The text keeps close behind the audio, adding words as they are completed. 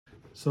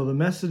So the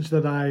message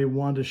that I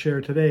want to share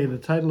today, the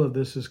title of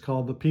this is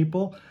called The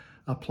People,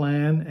 a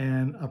Plan,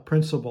 and a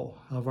Principle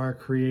of Our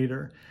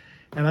Creator.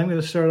 And I'm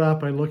going to start off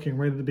by looking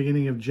right at the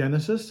beginning of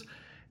Genesis,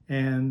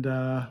 and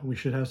we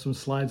should have some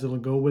slides that will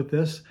go with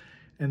this.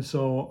 And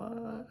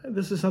so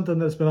this is something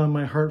that's been on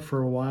my heart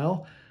for a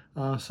while.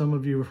 Some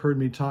of you have heard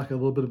me talk a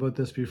little bit about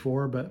this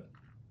before, but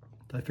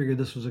I figured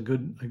this was a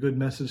good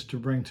message to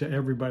bring to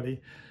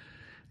everybody.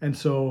 And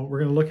so we're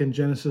going to look in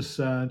Genesis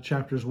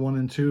chapters 1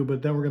 and 2,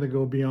 but then we're going to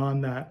go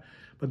beyond that.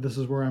 But this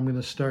is where I'm going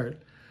to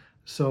start.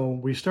 So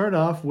we start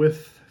off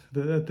with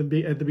at the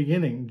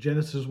beginning,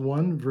 Genesis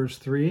 1, verse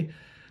 3.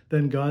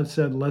 Then God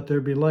said, "Let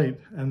there be light,"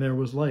 and there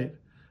was light.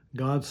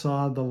 God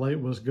saw the light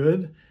was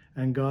good,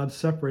 and God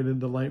separated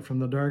the light from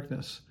the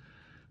darkness.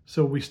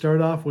 So we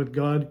start off with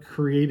God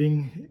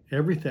creating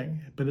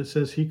everything, but it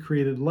says he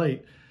created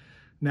light.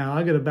 Now,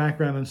 I got a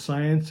background in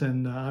science,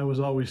 and I was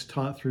always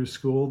taught through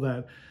school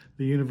that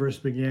the universe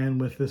began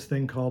with this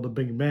thing called a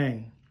Big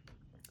Bang.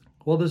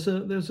 Well,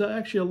 there's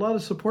actually a lot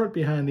of support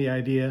behind the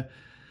idea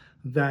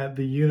that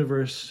the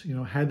universe,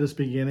 had this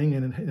beginning,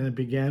 and it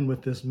began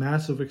with this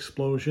massive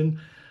explosion,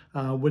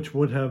 which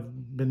would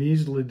have been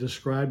easily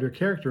described or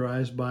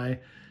characterized by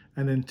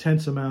an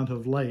intense amount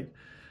of light.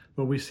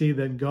 But we see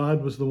that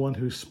God was the one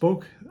who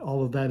spoke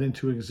all of that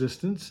into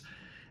existence.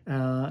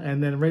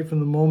 And then right from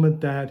the moment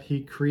that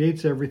he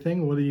creates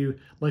everything, whether you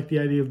like the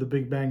idea of the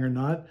Big Bang or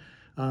not,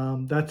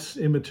 that's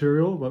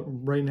immaterial. But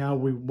right now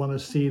we want to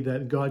see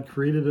that God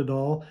created it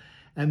all.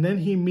 And then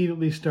he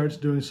immediately starts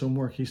doing some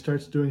work. He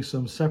starts doing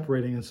some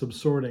separating and some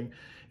sorting.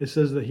 It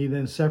says that he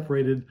then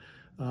separated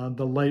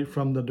the light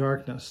from the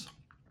darkness.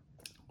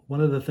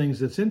 One of the things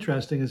that's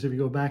interesting is if you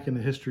go back in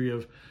the history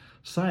of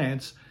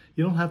science,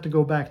 you don't have to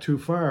go back too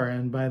far.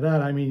 And by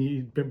that, I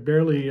mean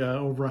barely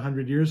over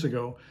 100 years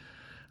ago,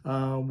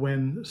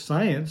 when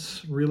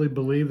science really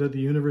believed that the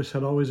universe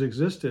had always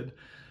existed.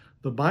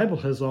 The Bible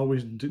has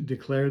always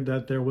declared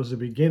that there was a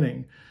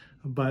beginning,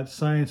 but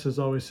science has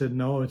always said,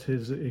 no, it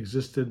has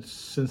existed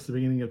since the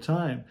beginning of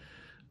time.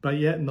 But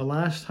yet in the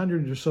last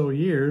 100 or so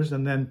years,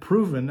 and then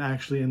proven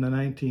actually in the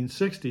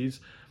 1960s,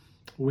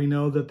 we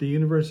know that the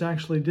universe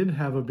actually did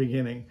have a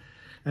beginning.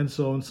 And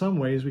so in some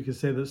ways, we could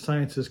say that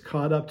science has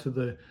caught up to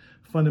the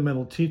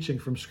fundamental teaching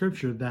from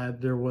Scripture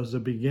that there was a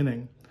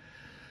beginning.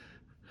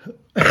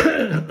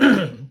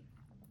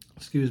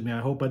 Excuse me.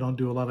 I hope I don't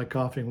do a lot of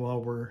coughing while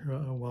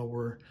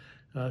we're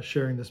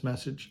sharing this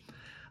message.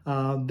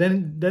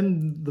 Then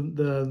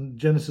the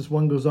Genesis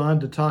 1 goes on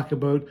to talk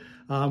about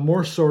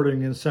more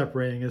sorting and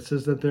separating. It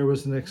says that there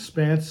was an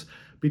expanse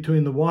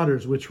between the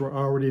waters which were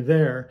already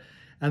there.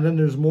 And then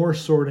there's more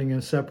sorting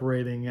and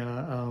separating,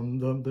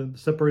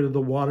 separated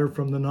the water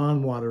from the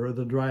non-water or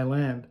the dry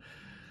land.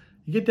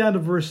 You get down to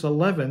verse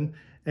 11,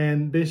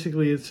 and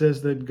basically it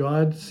says that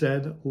God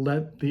said,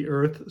 "Let the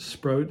earth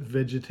sprout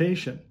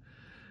vegetation."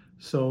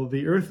 So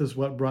the earth is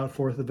what brought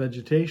forth the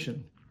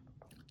vegetation.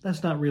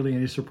 That's not really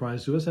any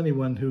surprise to us.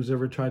 Anyone who's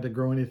ever tried to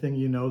grow anything,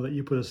 you know that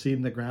you put a seed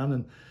in the ground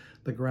and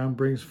the ground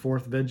brings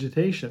forth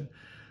vegetation.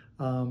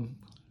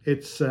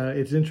 It's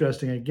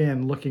interesting,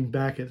 again, looking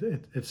back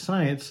at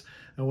science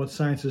and what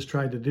science has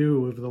tried to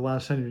do over the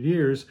last 100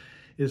 years,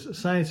 is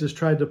science has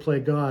tried to play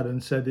God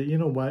and said that, you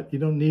know what, you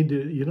don't need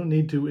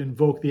to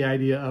invoke the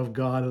idea of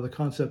God or the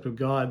concept of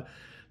God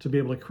to be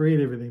able to create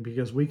everything,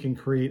 because we can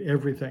create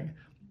everything.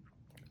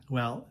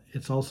 Well,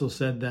 it's also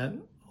said that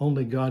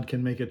only God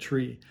can make a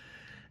tree.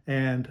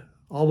 And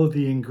all of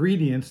the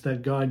ingredients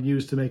that God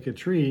used to make a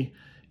tree,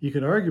 you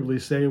could arguably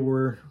say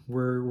were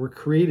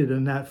created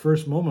in that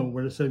first moment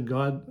where it said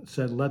God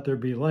said, "Let there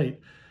be light."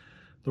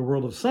 The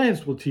world of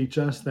science will teach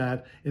us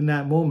that in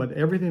that moment,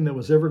 everything that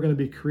was ever going to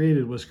be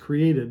created was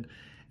created,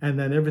 and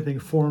then everything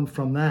formed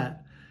from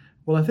that.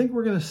 Well, I think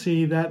we're going to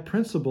see that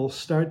principle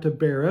start to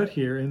bear out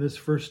here in this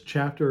first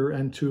chapter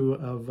and 2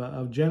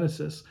 of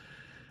Genesis.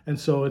 And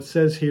so it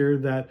says here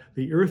that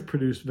the earth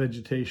produced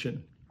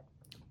vegetation.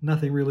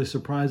 Nothing really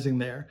surprising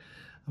there.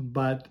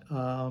 But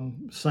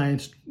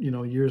science,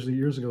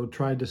 years ago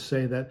tried to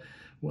say that,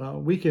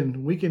 well, we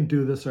can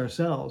do this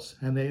ourselves,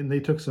 and they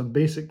took some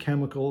basic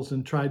chemicals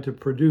and tried to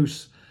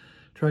produce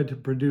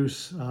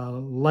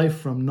life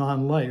from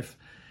non-life.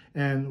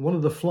 And one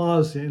of the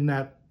flaws in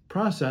that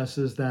process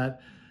is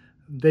that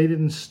they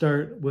didn't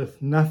start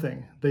with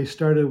nothing. They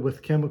started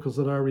with chemicals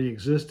that already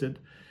existed,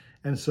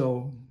 and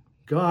so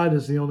God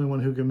is the only one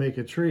who can make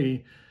a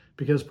tree,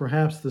 because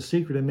perhaps the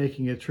secret of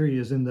making a tree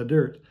is in the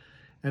dirt.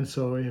 And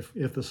so if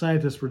the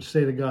scientists were to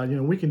say to God,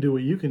 we can do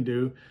what you can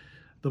do,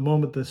 the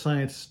moment the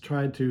science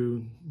tried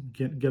to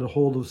get a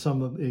hold of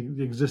some of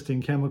the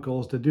existing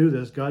chemicals to do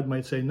this, God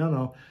might say,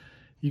 no,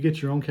 you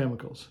get your own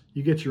chemicals,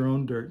 you get your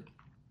own dirt.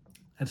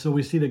 And so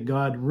we see that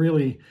God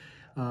really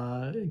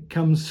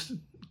comes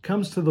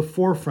to the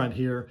forefront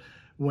here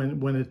when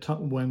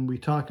we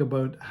talk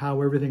about how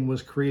everything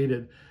was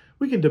created.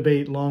 We can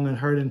debate long and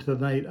hard into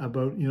the night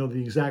about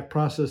the exact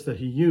process that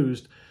he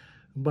used,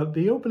 but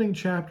the opening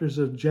chapters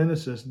of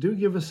Genesis do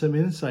give us some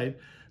insight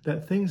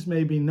that things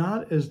may be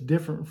not as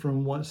different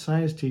from what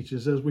science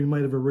teaches as we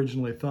might have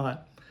originally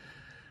thought.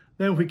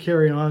 Then if we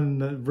carry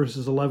on in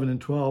verses 11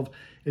 and 12,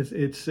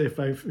 it's if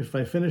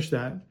I finish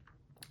that,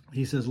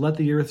 he says, let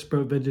the earth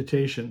sprout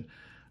vegetation,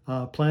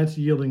 plants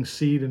yielding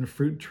seed and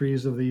fruit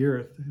trees of the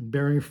earth,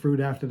 bearing fruit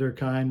after their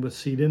kind with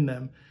seed in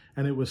them.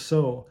 And it was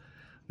so.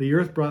 The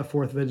earth brought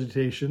forth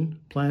vegetation,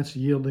 plants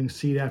yielding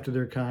seed after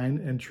their kind,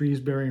 and trees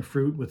bearing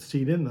fruit with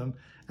seed in them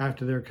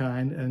after their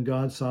kind, and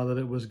God saw that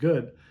it was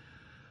good.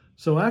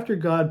 So after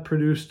God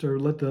produced, or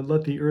let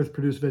the earth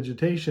produce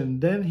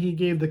vegetation, then he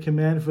gave the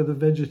command for the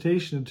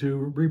vegetation to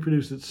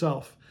reproduce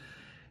itself.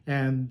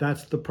 And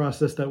that's the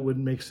process that would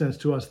make sense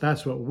to us.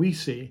 That's what we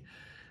see.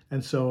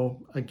 And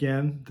so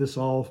again, this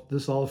all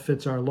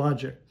fits our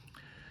logic.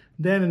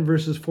 Then in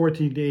verses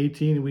 14 to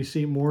 18, we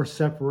see more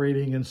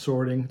separating and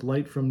sorting,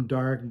 light from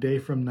dark, day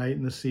from night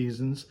in the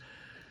seasons.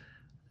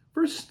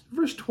 Verse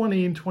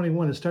 20 and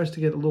 21, it starts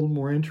to get a little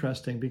more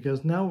interesting,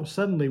 because now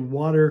suddenly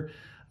water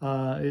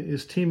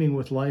is teeming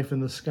with life,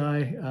 and the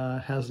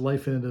sky has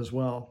life in it as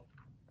well.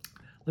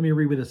 Let me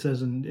read what it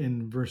says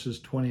in verses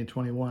 20 and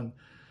 21.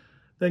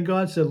 Then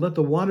God said, let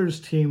the waters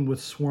teem with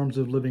swarms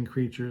of living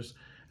creatures,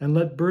 and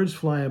let birds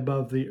fly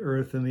above the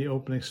earth in the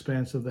open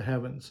expanse of the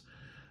heavens.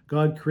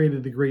 God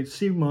created the great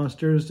sea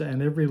monsters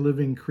and every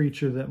living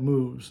creature that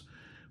moves,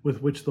 with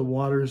which the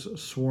waters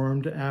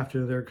swarmed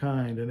after their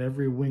kind, and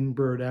every winged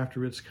bird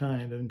after its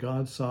kind. And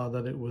God saw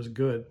that it was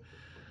good.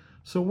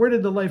 So where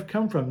did the life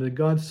come from? Did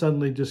God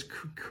suddenly just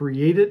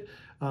create it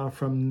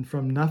from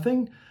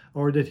nothing?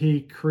 Or did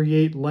he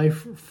create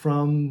life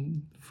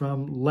from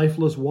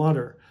lifeless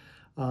water?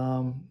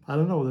 I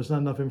don't know. There's not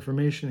enough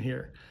information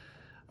here.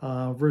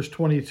 Verse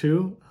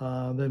 22,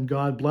 then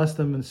God blessed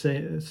them and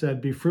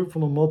said, be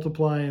fruitful and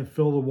multiply and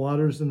fill the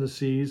waters and the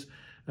seas,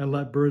 and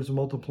let birds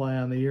multiply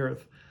on the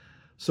earth.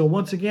 So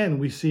once again,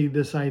 we see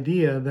this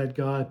idea that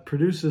God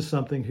produces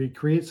something, he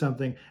creates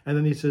something, and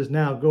then he says,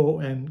 now go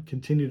and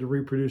continue to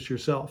reproduce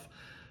yourself,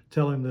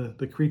 telling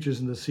the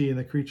creatures in the sea and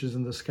the creatures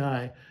in the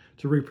sky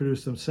to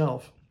reproduce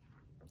themselves.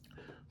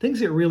 Things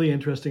get really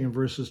interesting in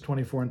verses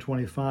 24 and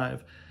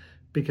 25.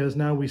 Because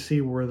now we see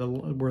where the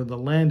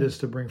land is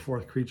to bring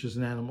forth creatures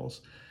and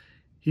animals.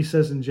 He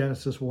says in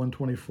Genesis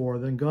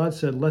 1:24, then God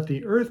said, let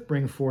the earth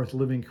bring forth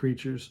living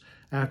creatures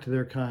after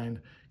their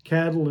kind,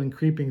 cattle and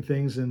creeping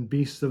things and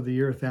beasts of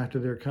the earth after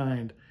their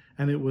kind.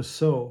 And it was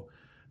so.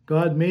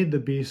 God made the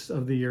beasts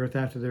of the earth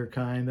after their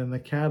kind, and the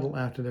cattle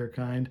after their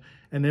kind,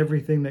 and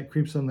everything that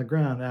creeps on the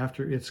ground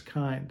after its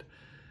kind.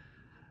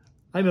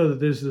 I know that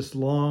there's this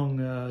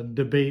long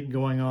debate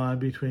going on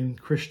between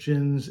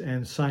Christians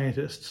and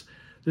scientists.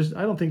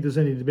 I don't think there's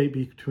any debate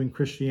between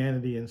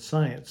Christianity and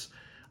science.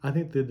 I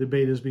think the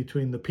debate is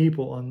between the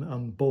people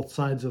on both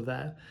sides of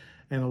that.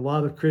 And a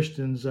lot of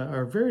Christians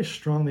are very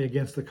strongly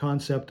against the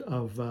concept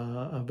of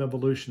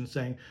evolution,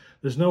 saying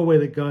there's no way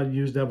that God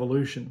used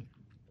evolution.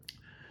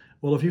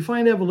 Well, if you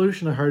find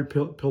evolution a hard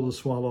pill to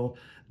swallow,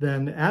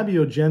 then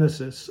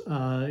abiogenesis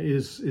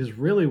is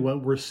really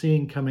what we're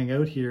seeing coming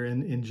out here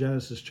in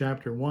Genesis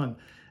chapter 1.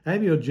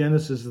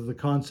 Abiogenesis is the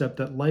concept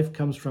that life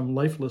comes from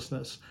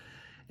lifelessness.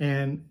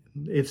 And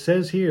it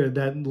says here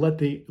that let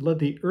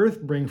the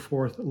earth bring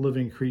forth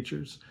living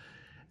creatures.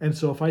 And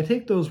so if I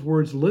take those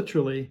words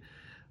literally,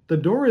 the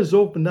door is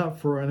opened up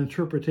for an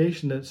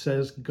interpretation that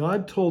says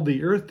God told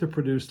the earth to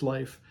produce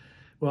life.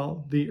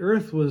 Well, the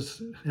earth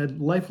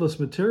had lifeless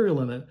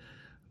material in it,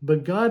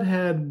 but God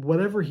had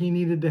whatever he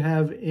needed to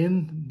have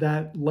in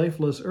that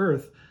lifeless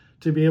earth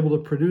to be able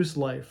to produce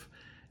life.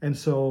 And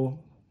so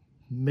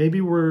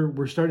maybe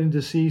we're starting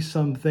to see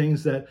some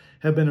things that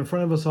have been in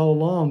front of us all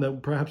along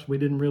that perhaps we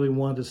didn't really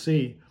want to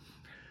see.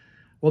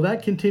 Well,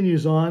 that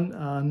continues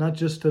on, not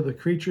just to the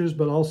creatures,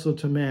 but also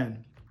to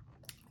man.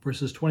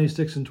 Verses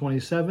 26 and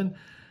 27,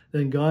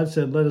 then God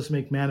said, let us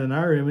make man in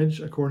our image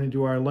according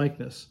to our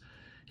likeness.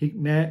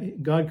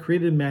 God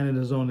created man in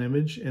his own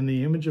image. In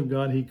the image of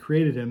God, he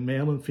created him,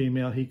 male and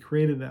female, he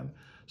created them.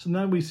 So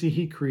now we see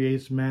he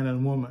creates man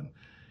and woman.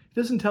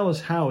 He doesn't tell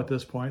us how at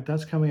this point.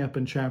 That's coming up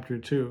in chapter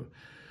 2.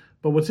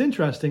 But what's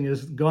interesting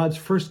is God's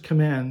first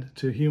command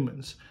to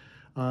humans.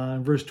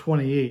 In verse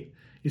 28,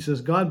 he says,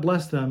 God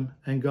blessed them,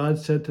 and God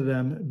said to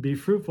them, be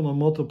fruitful and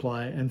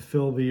multiply and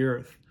fill the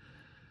earth.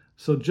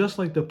 So just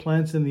like the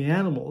plants and the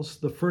animals,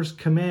 the first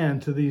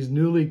command to these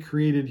newly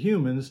created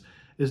humans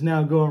is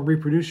now go and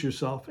reproduce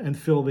yourself and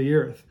fill the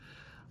earth.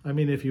 I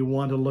mean, if you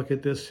want to look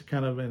at this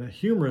kind of in a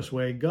humorous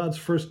way, God's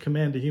first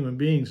command to human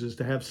beings is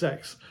to have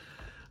sex.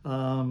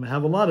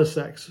 Have a lot of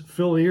sex,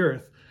 fill the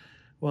earth.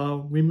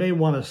 Well, we may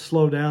want to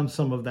slow down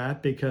some of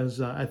that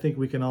because I think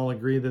we can all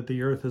agree that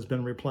the earth has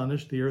been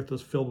replenished. The earth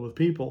is filled with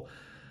people.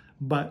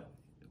 But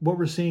what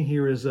we're seeing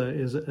here is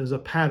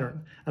a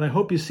pattern. And I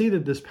hope you see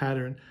that this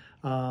pattern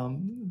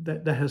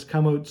that has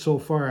come out so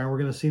far, and we're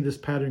going to see this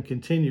pattern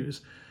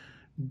continues.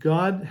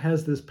 God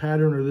has this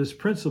pattern or this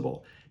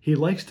principle. He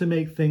likes to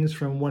make things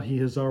from what he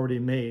has already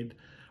made,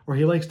 or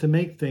he likes to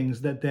make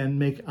things that then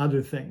make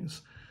other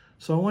things.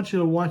 So I want you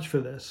to watch for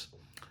this.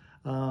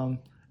 And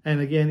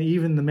again,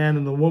 even the man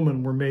and the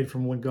woman were made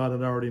from what God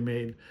had already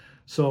made.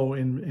 So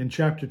in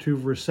chapter 2,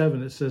 verse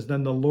 7, it says,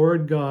 then the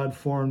Lord God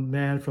formed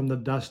man from the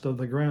dust of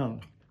the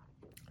ground.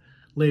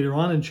 later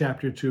on in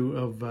chapter 2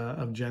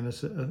 of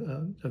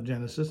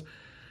Genesis.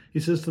 He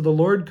says, "To the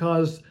Lord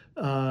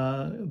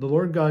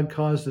God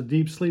caused a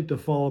deep sleep to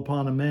fall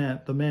upon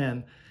the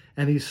man,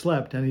 and he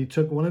slept, and he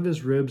took one of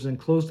his ribs and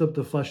closed up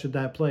the flesh at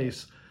that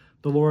place.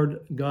 The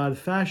Lord God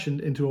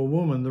fashioned into a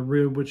woman the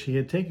rib which he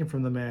had taken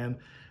from the man,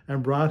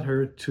 and brought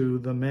her to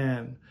the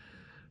man."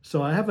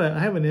 So I have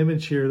an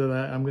image here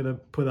that I'm going to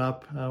put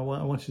up. I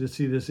want you to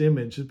see this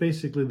image. It's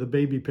basically the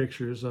baby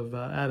pictures of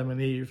Adam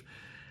and Eve,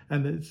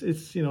 and it's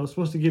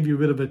supposed to give you a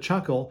bit of a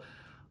chuckle,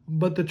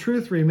 but the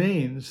truth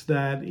remains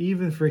that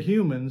even for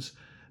humans,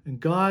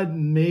 God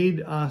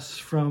made us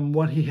from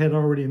what he had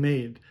already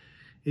made.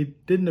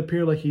 It didn't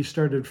appear like he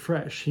started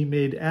fresh. He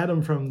made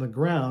Adam from the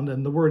ground,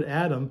 and the word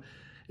Adam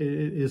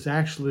is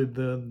actually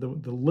the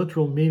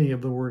literal meaning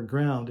of the word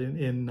ground.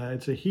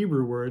 It's a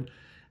Hebrew word.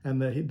 And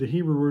the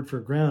Hebrew word for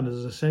ground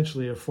is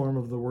essentially a form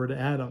of the word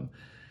Adam.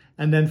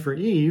 And then for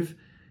Eve,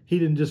 he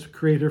didn't just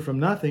create her from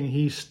nothing.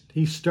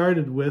 He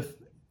started with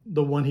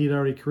the one he'd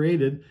already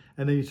created,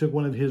 and then he took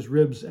one of his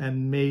ribs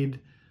and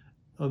made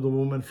the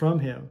woman from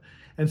him.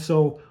 And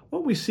so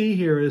what we see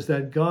here is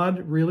that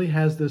God really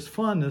has this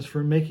fondness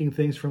for making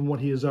things from what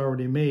he has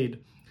already made.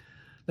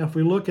 Now, if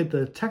we look at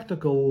the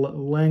technical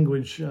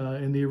language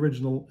in the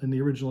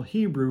original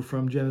Hebrew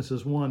from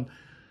Genesis 1,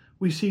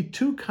 we see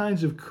two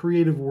kinds of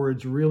creative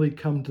words really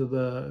come to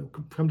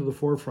the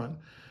forefront.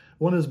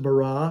 One is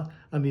bara,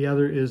 and the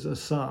other is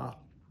asa.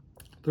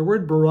 The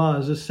word bara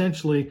is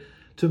essentially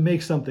to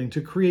make something,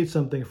 to create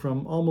something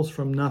almost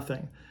from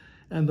nothing.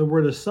 And the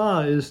word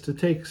asa is to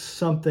take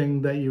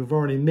something that you've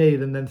already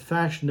made and then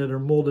fashion it or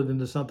mold it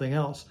into something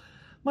else.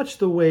 Much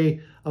the way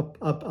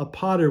a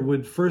potter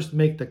would first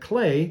make the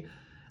clay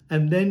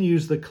and then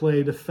use the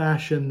clay to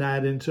fashion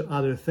that into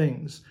other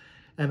things.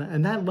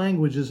 And that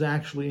language is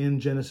actually in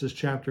Genesis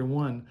chapter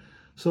 1.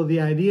 So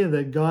the idea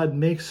that God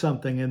makes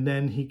something and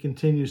then he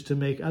continues to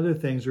make other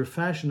things or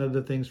fashion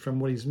other things from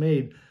what he's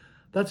made,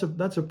 that's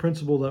a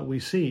principle that we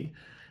see.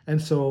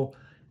 And so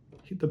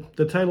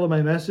the title of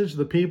my message,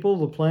 The People,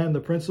 the Plan, the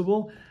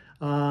Principle,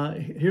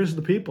 here's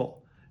the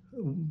people.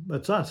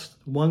 That's us,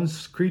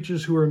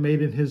 creatures who are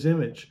made in his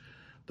image.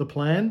 The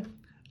plan,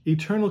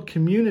 eternal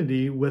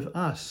community with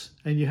us.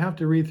 And you have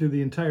to read through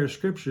the entire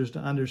scriptures to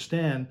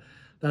understand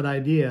that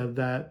idea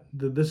that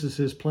this is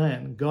his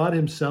plan. God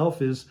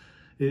himself is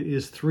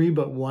three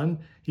but one.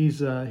 He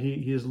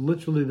is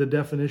literally the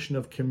definition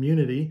of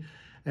community.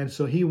 And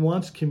so he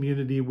wants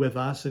community with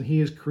us, and he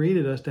has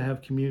created us to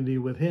have community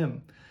with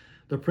him.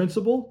 The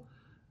principle,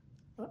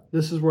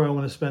 this is where I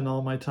want to spend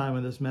all my time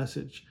in this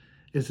message,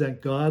 is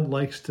that God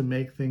likes to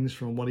make things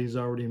from what he's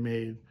already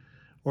made,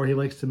 or he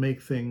likes to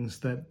make things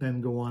that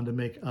then go on to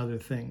make other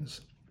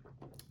things.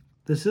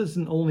 This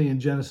isn't only in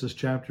Genesis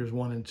chapters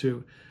 1 and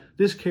 2.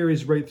 This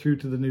carries right through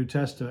to the New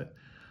Testament.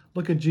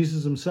 Look at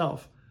Jesus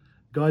himself.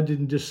 God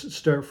didn't just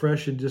start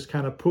fresh and just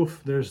kind of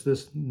poof, there's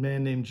this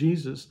man named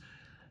Jesus.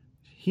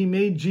 He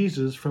made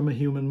Jesus from a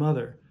human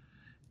mother.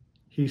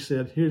 He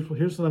said, here's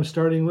what I'm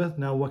starting with,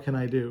 now what can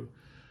I do?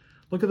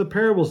 Look at the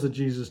parables that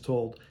Jesus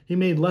told. He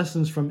made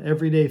lessons from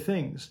everyday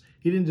things.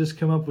 He didn't just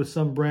come up with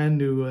some brand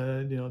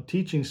new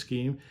teaching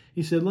scheme.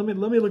 He said, let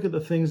me look at the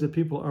things that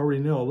people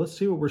already know. Let's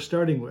see what we're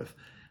starting with.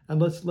 And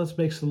let's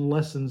make some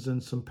lessons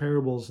and some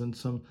parables and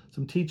some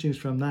teachings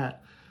from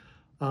that.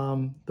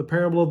 The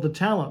parable of the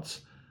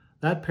talents.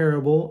 That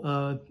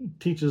parable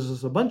teaches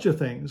us a bunch of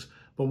things,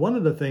 but one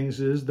of the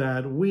things is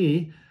that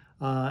we,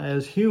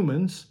 as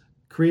humans,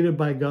 created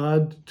by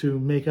God to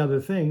make other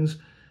things,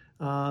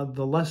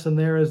 the lesson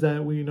there is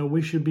that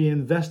we should be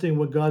investing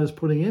what God is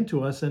putting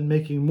into us and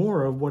making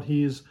more of what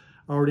he's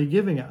already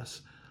giving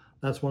us.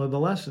 That's one of the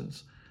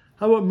lessons.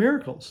 How about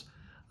miracles?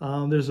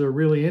 There's a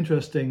really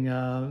interesting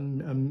a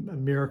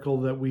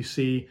miracle that we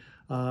see.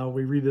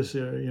 We read this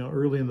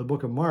early in the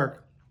book of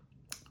Mark.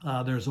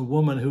 There's a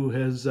woman who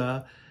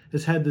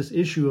has had this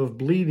issue of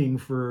bleeding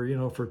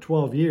for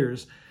 12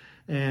 years,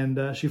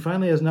 and she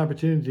finally has an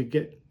opportunity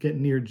to get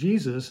near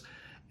Jesus,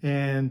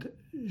 and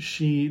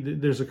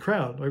there's a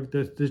crowd.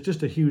 There's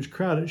just a huge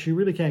crowd. She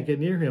really can't get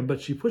near him,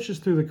 but she pushes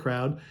through the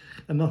crowd,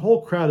 and the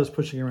whole crowd is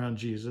pushing around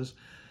Jesus.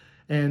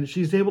 And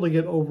she's able to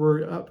get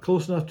up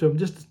close enough to him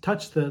just to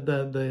touch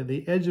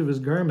the edge of his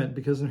garment,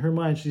 because in her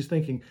mind she's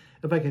thinking,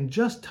 if I can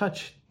just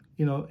touch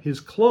his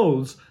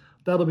clothes,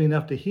 that'll be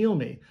enough to heal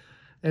me.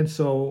 And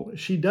so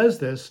she does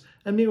this,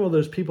 and meanwhile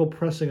there's people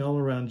pressing all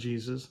around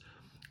Jesus,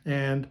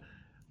 and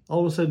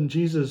all of a sudden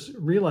Jesus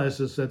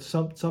realizes that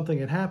something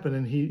had happened,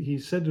 and he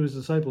said to his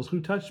disciples,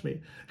 "Who touched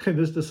me?" And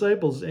his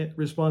disciples'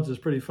 response is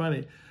pretty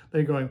funny.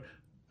 They're going,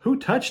 "Who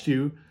touched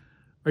you?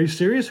 Are you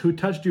serious? Who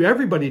touched you?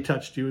 Everybody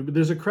touched you. But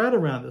there's a crowd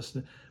around us."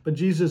 But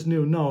Jesus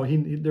knew, no,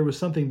 there was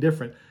something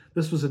different.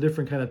 This was a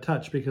different kind of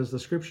touch, because the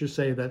scriptures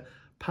say that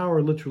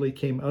power literally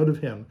came out of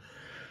him.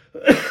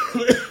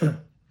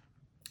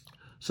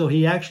 So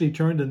he actually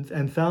turned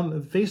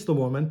and faced the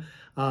woman,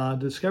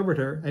 discovered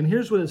her. And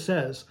here's what it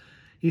says.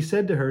 He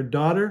said to her,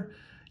 "Daughter,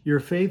 your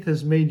faith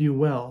has made you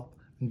well.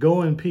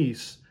 Go in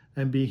peace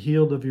and be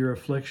healed of your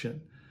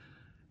affliction."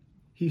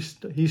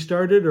 he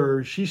started,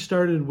 or she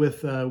started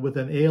with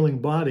an ailing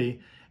body,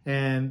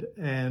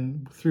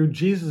 and through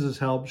Jesus's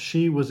help,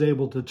 she was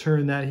able to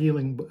turn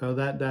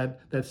that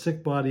that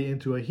sick body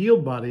into a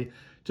healed body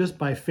just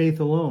by faith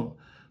alone.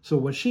 So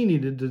what she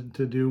needed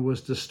to do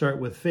was to start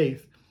with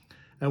faith.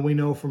 And we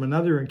know from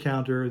another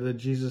encounter that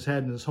Jesus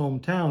had in his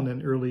hometown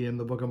and early in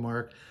the book of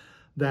Mark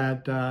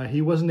that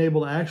he wasn't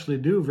able to actually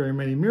do very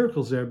many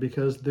miracles there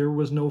because there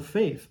was no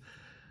faith.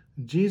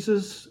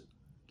 Jesus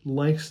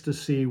likes to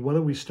see, what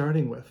are we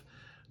starting with?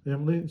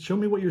 Show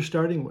me what you're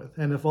starting with.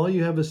 And if all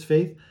you have is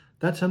faith,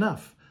 that's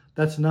enough.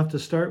 That's enough to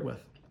start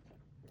with.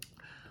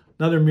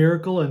 Another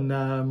miracle in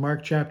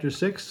Mark chapter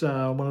 6,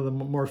 one of the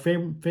more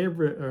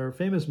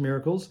famous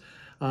miracles,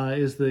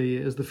 is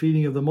the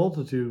feeding of the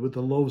multitude with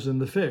the loaves and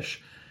the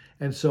fish.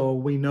 And so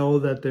we know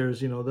that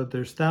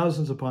there's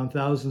thousands upon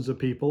thousands of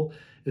people.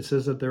 It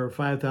says that there are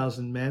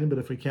 5,000 men, but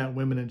if we count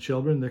women and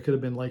children, there could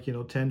have been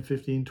 10,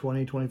 15,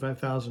 20,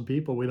 25,000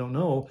 people. We don't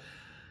know.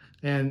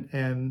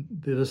 And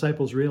the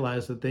disciples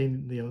realized that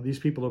these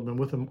people have been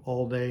with them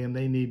all day, and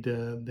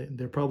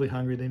they're probably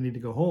hungry. They need to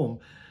go home.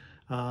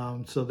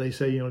 So they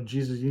say,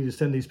 Jesus, you need to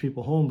send these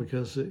people home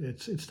because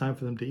it's time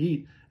for them to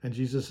eat. And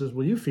Jesus says,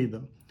 well, you feed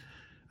them.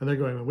 And they're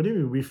going, what do you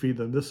mean we feed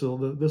them? This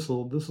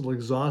will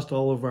exhaust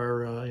all of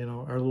our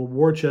our little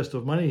war chest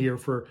of money here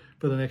for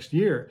the next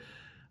year.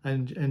 How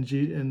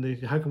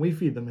can we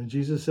feed them? And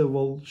Jesus said,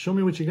 well, show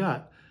me what you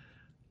got.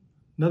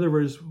 In other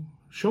words,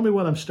 show me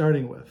what I'm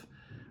starting with.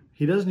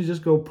 He doesn't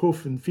just go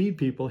poof and feed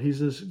people. He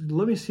says,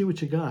 let me see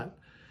what you got.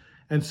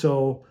 And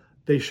so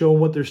they show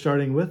what they're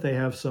starting with. They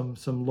have some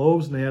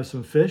loaves and they have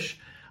some fish.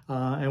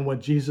 And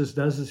what Jesus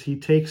does is he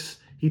takes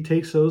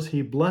those,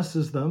 he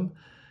blesses them,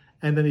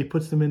 and then he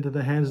puts them into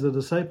the hands of the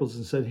disciples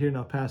and said, here,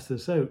 now pass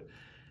this out.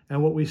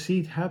 And what we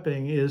see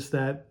happening is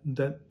that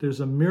there's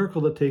a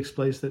miracle that takes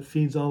place that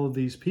feeds all of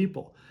these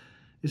people.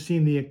 You see,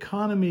 in the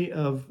economy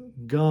of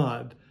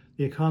God,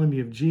 the economy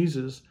of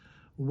Jesus,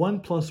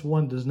 1 +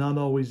 1 does not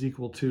always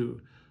equal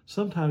 2.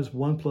 Sometimes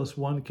 1 +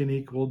 1 can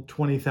equal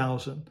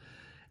 20,000.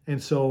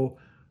 And so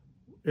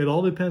it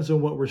all depends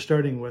on what we're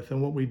starting with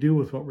and what we do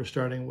with what we're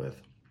starting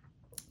with.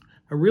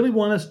 I really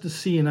want us to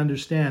see and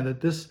understand that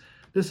this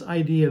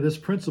idea, this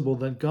principle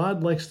that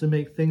God likes to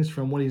make things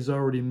from what he's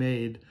already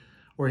made,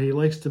 or he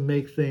likes to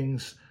make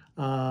things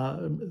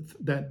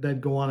that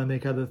go on and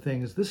make other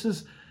things. This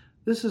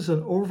is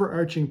an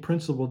overarching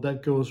principle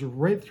that goes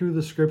right through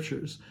the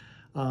scriptures.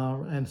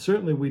 And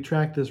certainly we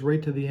track this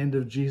right to the end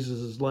of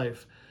Jesus'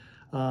 life.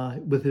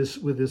 With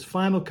his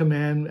final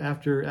command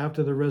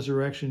after the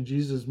resurrection,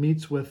 Jesus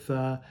meets with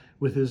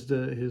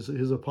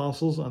his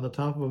apostles on the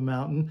top of a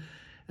mountain.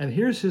 And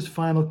here's his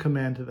final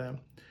command to them.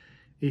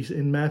 He's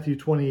in Matthew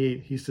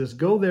 28. He says,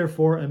 go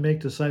therefore and make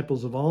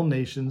disciples of all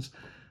nations,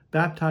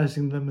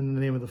 baptizing them in the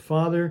name of the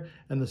Father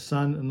and the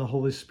Son and the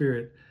Holy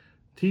Spirit,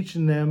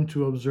 teaching them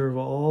to observe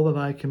all that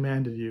I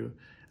commanded you.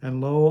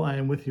 And lo, I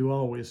am with you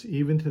always,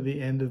 even to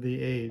the end of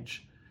the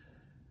age.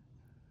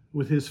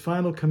 With his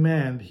final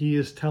command, he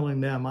is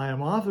telling them, I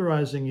am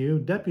authorizing you,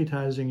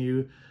 deputizing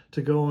you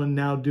to go and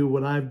now do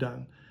what I've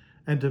done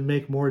and to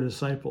make more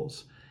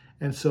disciples.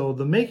 And so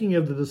the making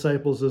of the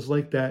disciples is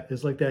like that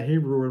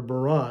Hebrew word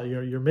bara.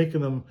 You're making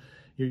them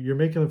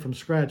from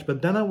scratch,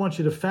 but then I want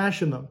you to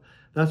fashion them.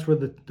 That's where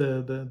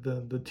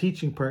the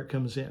teaching part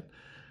comes in,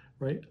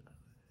 right?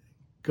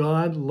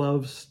 God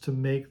loves to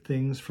make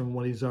things from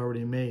what he's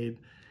already made.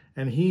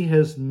 And he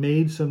has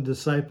made some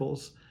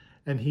disciples,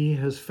 and he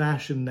has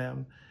fashioned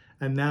them.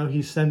 And now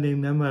he's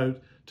sending them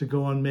out to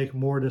go and make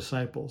more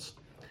disciples.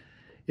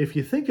 If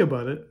you think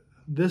about it,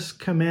 this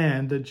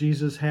command that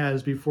Jesus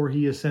has before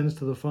he ascends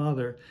to the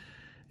Father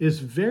is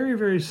very,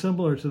 very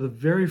similar to the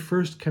very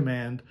first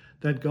command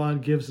that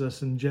God gives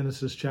us in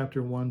Genesis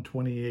chapter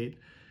 1:28,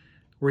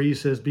 where he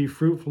says, be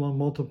fruitful and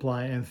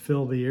multiply and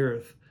fill the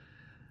earth.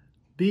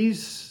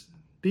 These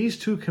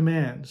two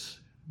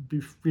commands,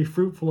 be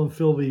fruitful and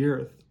fill the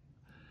earth,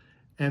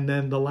 and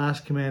then the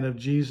last command of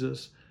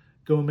Jesus,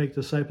 go and make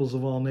disciples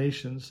of all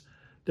nations,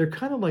 they're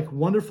kind of like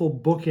wonderful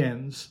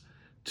bookends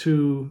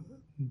to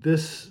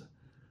this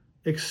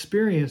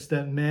experience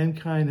that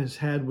mankind has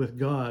had with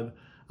God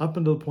up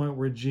until the point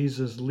where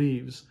Jesus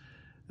leaves.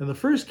 In the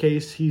first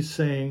case, he's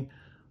saying,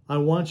 I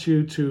want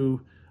you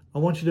to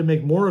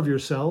make more of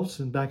yourselves.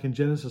 And back in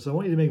Genesis, I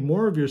want you to make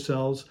more of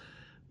yourselves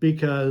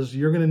because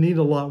you're going to need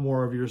a lot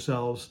more of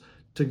yourselves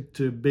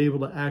to be able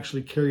to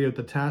actually carry out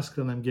the task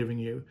that I'm giving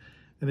you.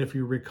 And if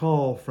you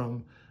recall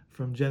from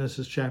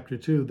Genesis chapter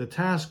 2, the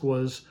task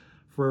was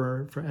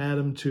for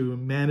Adam to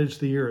manage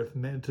the earth,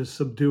 to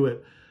subdue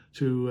it,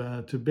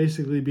 to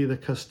basically be the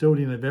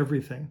custodian of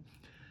everything.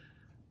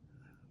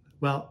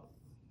 Well,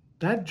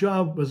 that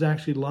job was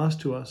actually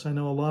lost to us. I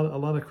know a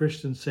lot of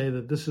Christians say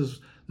that this is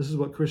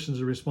what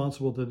Christians are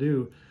responsible to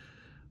do.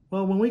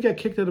 Well, when we got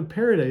kicked out of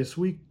paradise,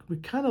 we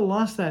kind of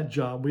lost that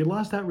job. We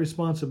lost that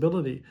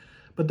responsibility.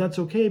 But that's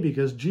okay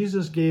because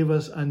Jesus gave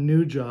us a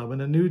new job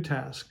and a new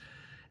task.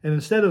 And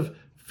instead of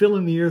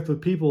filling the earth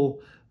with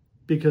people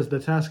because the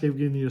task I've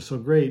given you is so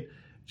great,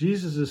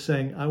 Jesus is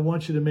saying, I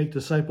want you to make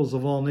disciples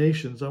of all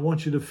nations. I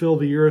want you to fill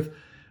the earth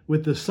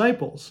with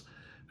disciples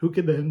who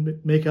can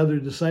then make other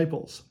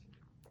disciples,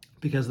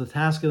 because the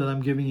task that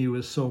I'm giving you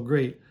is so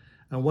great.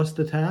 And what's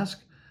the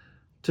task?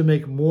 To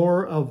make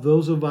more of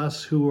those of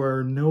us who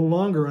are no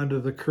longer under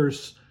the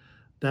curse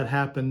that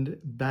happened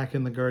back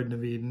in the Garden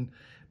of Eden,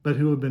 but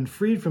who have been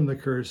freed from the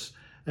curse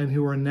and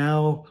who are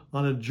now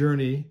on a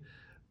journey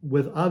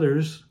with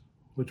others,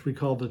 which we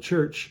call the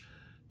church,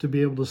 to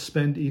be able to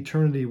spend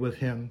eternity with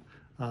him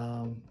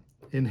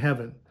in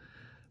heaven.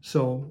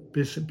 So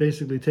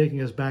basically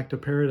taking us back to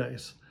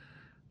paradise.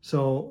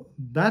 So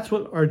that's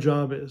what our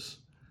job is.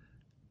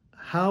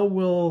 How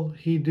will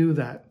he do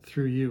that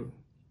through you?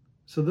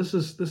 So this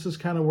is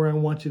kind of where I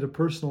want you to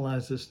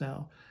personalize this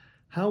now.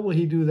 How will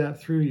he do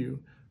that through you?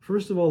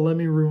 First of all, let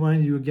me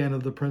remind you again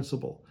of the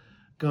principle.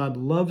 God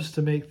loves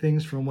to make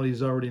things from what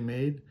he's already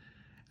made,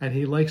 and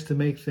he likes to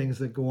make things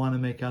that go on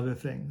and make other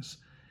things.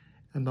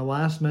 And the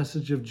last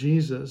message of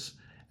Jesus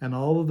and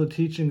all of the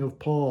teaching of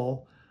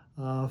Paul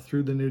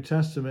through the New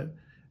Testament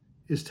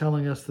is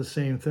telling us the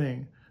same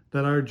thing,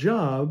 that our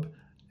job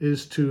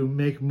is to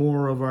make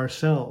more of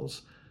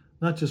ourselves,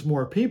 not just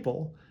more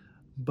people,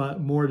 but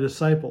more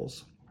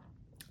disciples.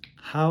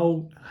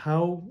 How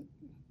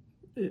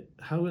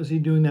is he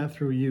doing that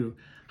through you?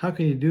 How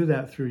can he do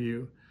that through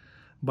you?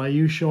 By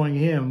you showing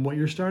him what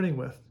you're starting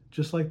with,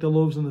 just like the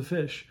loaves and the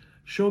fish.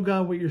 Show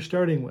God what you're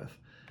starting with.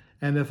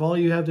 And if all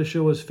you have to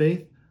show is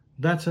faith,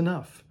 that's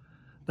enough.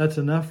 That's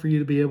enough for you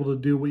to be able to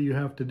do what you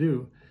have to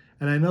do.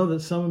 And I know that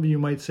some of you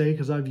might say,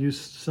 because I've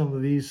used some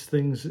of these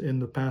things in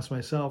the past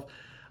myself,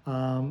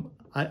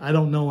 I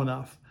don't know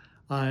enough.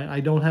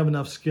 I don't have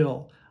enough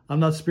skill. I'm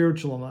not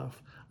spiritual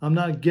enough. I'm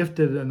not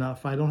gifted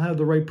enough. I don't have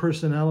the right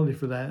personality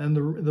for that. And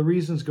the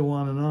reasons go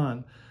on and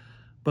on.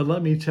 But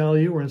let me tell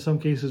you, or in some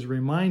cases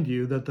remind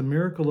you, that the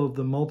miracle of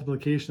the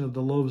multiplication of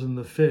the loaves and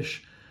the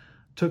fish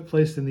took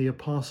place in the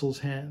apostles'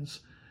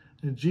 hands.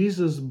 And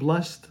Jesus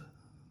blessed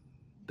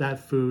that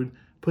food,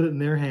 put it in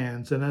their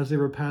hands, and as they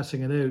were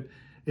passing it out,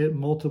 it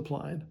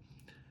multiplied.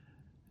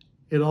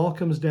 It all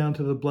comes down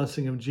to the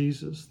blessing of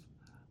Jesus.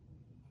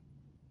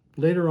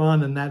 Later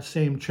on in that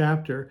same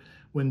chapter,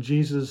 when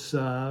Jesus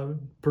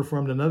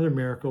performed another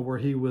miracle where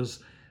he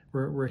was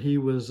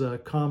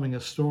calming a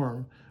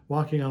storm,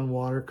 walking on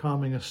water,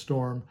 calming a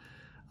storm,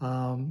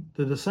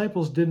 the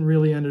disciples didn't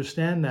really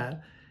understand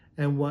that.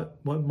 And what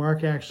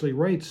Mark actually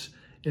writes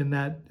in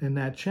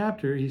that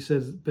chapter, he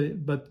says,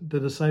 but the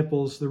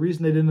disciples, the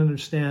reason they didn't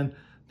understand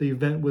the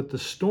event with the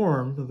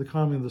storm, the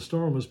calming of the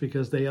storm, was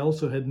because they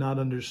also had not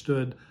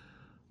understood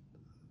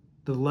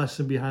the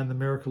lesson behind the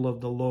miracle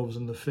of the loaves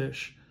and the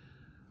fish.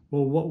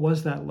 Well, what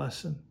was that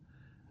lesson?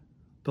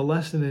 The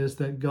lesson is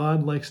that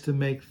God likes to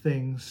make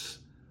things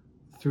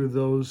through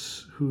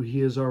those who he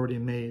has already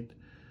made.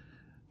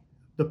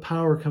 The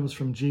power comes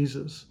from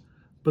Jesus,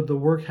 but the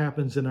work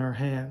happens in our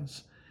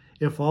hands.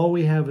 If all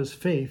we have is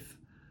faith,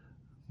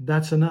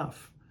 that's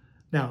enough.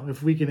 Now,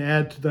 if we can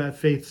add to that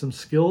faith some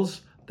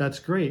skills, that's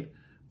great.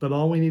 But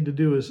all we need to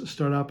do is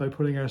start out by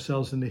putting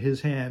ourselves into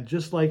his hand.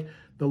 Just like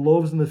the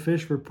loaves and the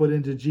fish were put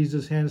into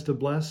Jesus' hands to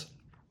bless,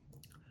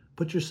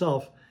 put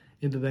yourself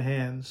into the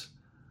hands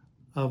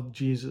of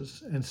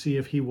Jesus and see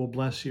if he will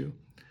bless you.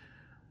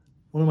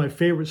 One of my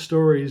favorite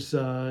stories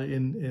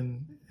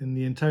in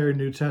the entire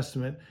New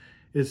Testament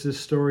is this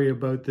story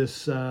about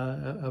this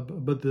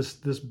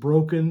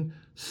broken,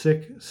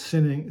 sick,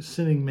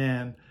 sinning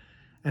man,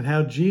 and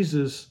how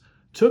Jesus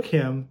took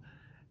him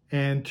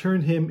and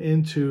turned him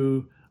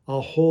into a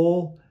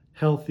whole,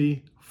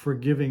 healthy,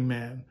 forgiving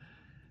man.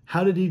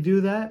 How did he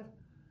do that?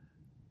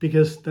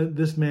 Because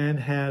this man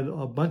had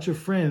a bunch of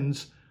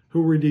friends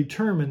who were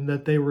determined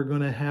that they were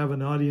going to have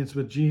an audience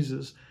with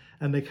Jesus.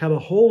 And they cut a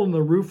hole in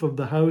the roof of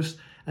the house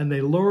and they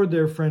lowered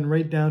their friend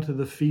right down to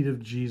the feet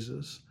of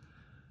Jesus.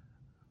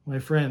 My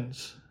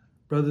friends,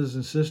 brothers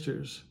and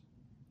sisters,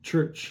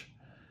 church,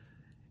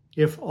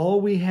 if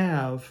all we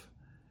have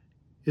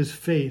is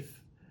faith,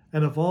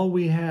 and if all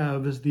we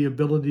have is the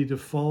ability to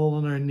fall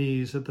on our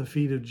knees at the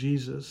feet of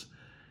Jesus,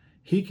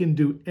 he can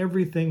do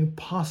everything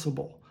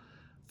possible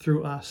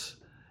through us.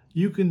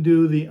 You can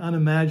do the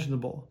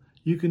unimaginable.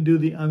 You can do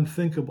the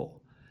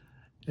unthinkable.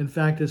 In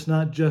fact, it's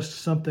not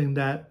just something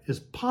that is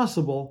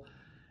possible,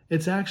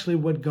 it's actually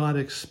what God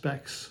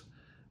expects.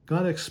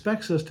 God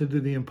expects us to do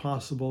the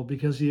impossible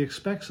because he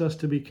expects us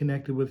to be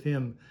connected with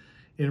him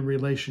in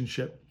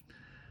relationship.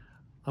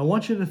 I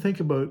want you to think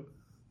about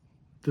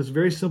this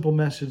very simple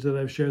message that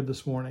I've shared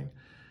this morning.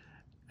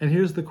 And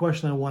here's the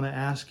question I want to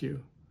ask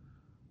you.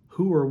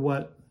 Who or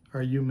what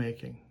are you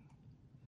making?